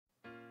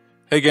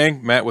Hey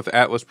gang, Matt with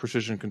Addtl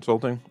Precision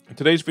Consulting. In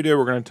today's video,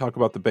 we're going to talk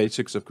about the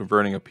basics of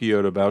converting a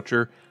PO to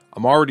voucher.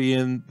 I'm already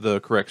in the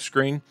correct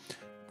screen.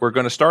 We're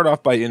going to start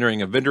off by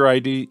entering a vendor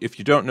ID. If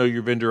you don't know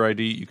your vendor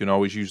ID, you can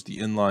always use the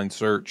inline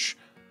search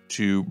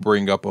to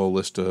bring up a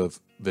list of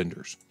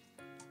vendors.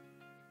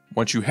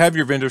 Once you have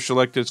your vendor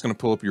selected, it's going to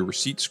pull up your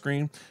receipt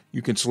screen.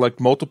 You can select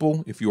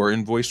multiple if you are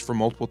invoiced for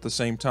multiple at the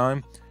same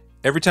time.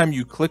 Every time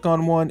you click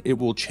on one, it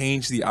will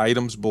change the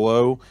items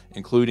below,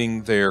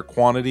 including their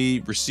quantity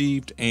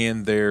received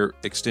and their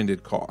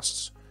extended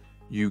costs.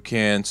 You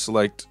can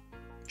select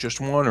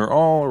just one or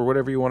all or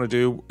whatever you want to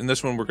do. In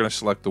this one, we're going to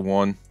select the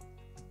one.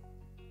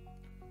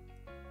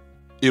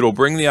 It'll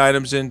bring the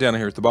items in down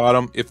here at the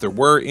bottom. If there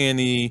were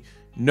any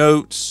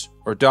notes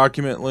or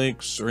document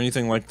links or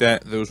anything like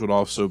that, those would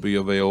also be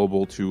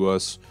available to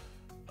us.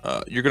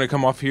 You're going to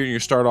come off here and you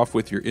start off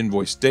with your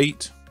invoice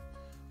date.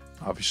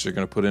 Obviously, you're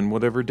going to put in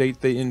whatever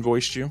date they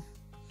invoiced you.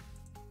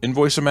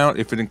 Invoice amount,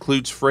 if it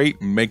includes freight,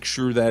 make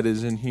sure that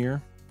is in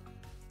here.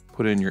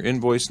 Put in your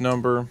invoice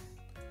number.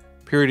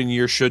 Period and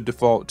year should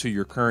default to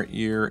your current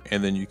year,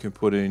 and then you can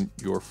put in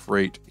your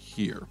freight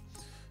here.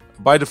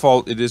 By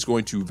default, it is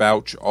going to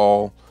vouch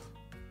all,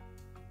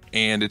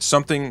 and it's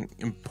something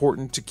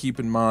important to keep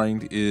in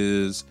mind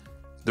is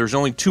there's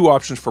only two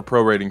options for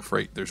prorating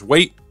freight. There's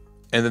weight,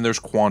 and then there's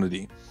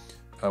quantity.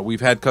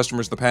 We've had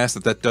customers in the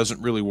past that doesn't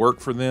really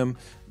work for them.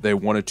 They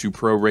wanted to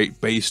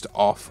prorate based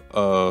off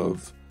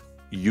of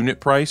unit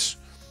price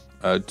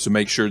to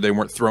make sure they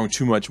weren't throwing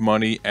too much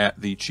money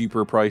at the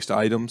cheaper priced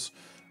items.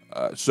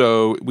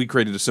 So we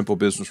created a simple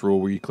business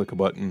rule where you click a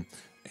button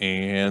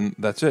and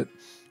that's it.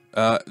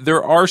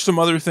 There are some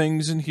other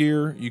things in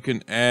here. You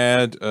can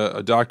add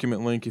a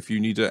document link if you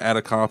need to add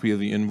a copy of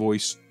the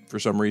invoice for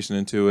some reason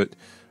into it.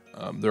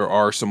 There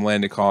are some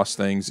landed cost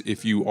things.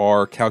 If you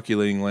are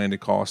calculating landed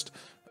cost,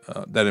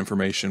 that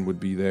information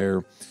would be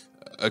there.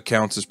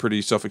 Accounts is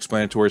pretty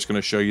self-explanatory. It's going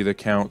to show you the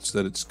accounts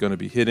that it's going to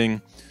be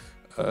hitting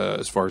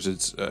as far as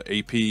its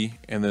AP.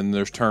 And then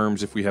there's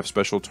terms. If we have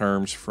special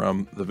terms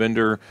from the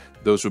vendor,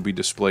 those would be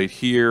displayed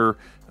here.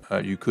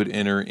 You could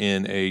enter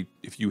in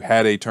if you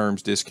had a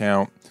terms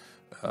discount,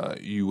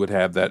 you would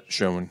have that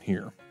shown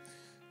here.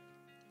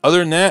 Other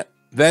than that,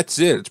 that's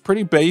it. It's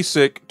pretty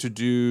basic to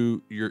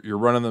do your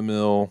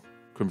run-of-the-mill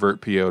convert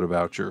PO to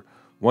voucher.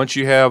 Once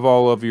you have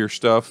all of your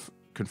stuff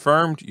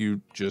confirmed, you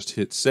just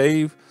hit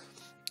save,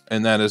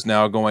 and that is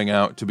now going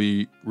out to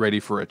be ready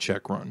for a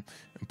check run.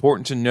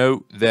 Important to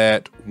note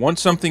that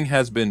once something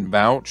has been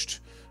vouched,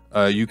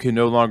 you can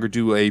no longer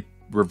do a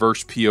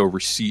reverse PO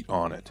receipt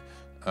on it.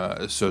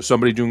 So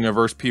somebody doing a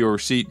reverse PO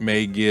receipt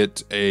may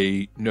get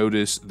a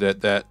notice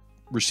that that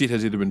receipt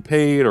has either been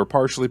paid or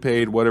partially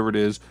paid, whatever it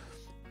is.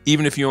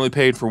 Even if you only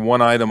paid for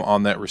one item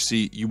on that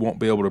receipt, you won't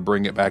be able to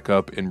bring it back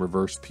up in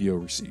reverse PO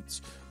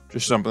receipts.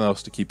 Just something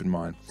else to keep in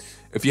mind.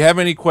 If you have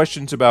any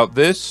questions about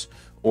this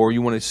or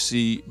you want to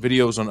see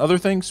videos on other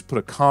things, put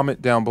a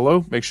comment down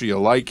below. Make sure you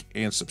like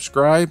and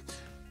subscribe.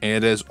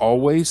 And as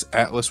always,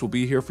 Addtl will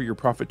be here for your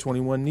Profit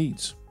 21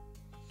 needs.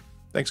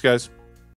 Thanks, guys.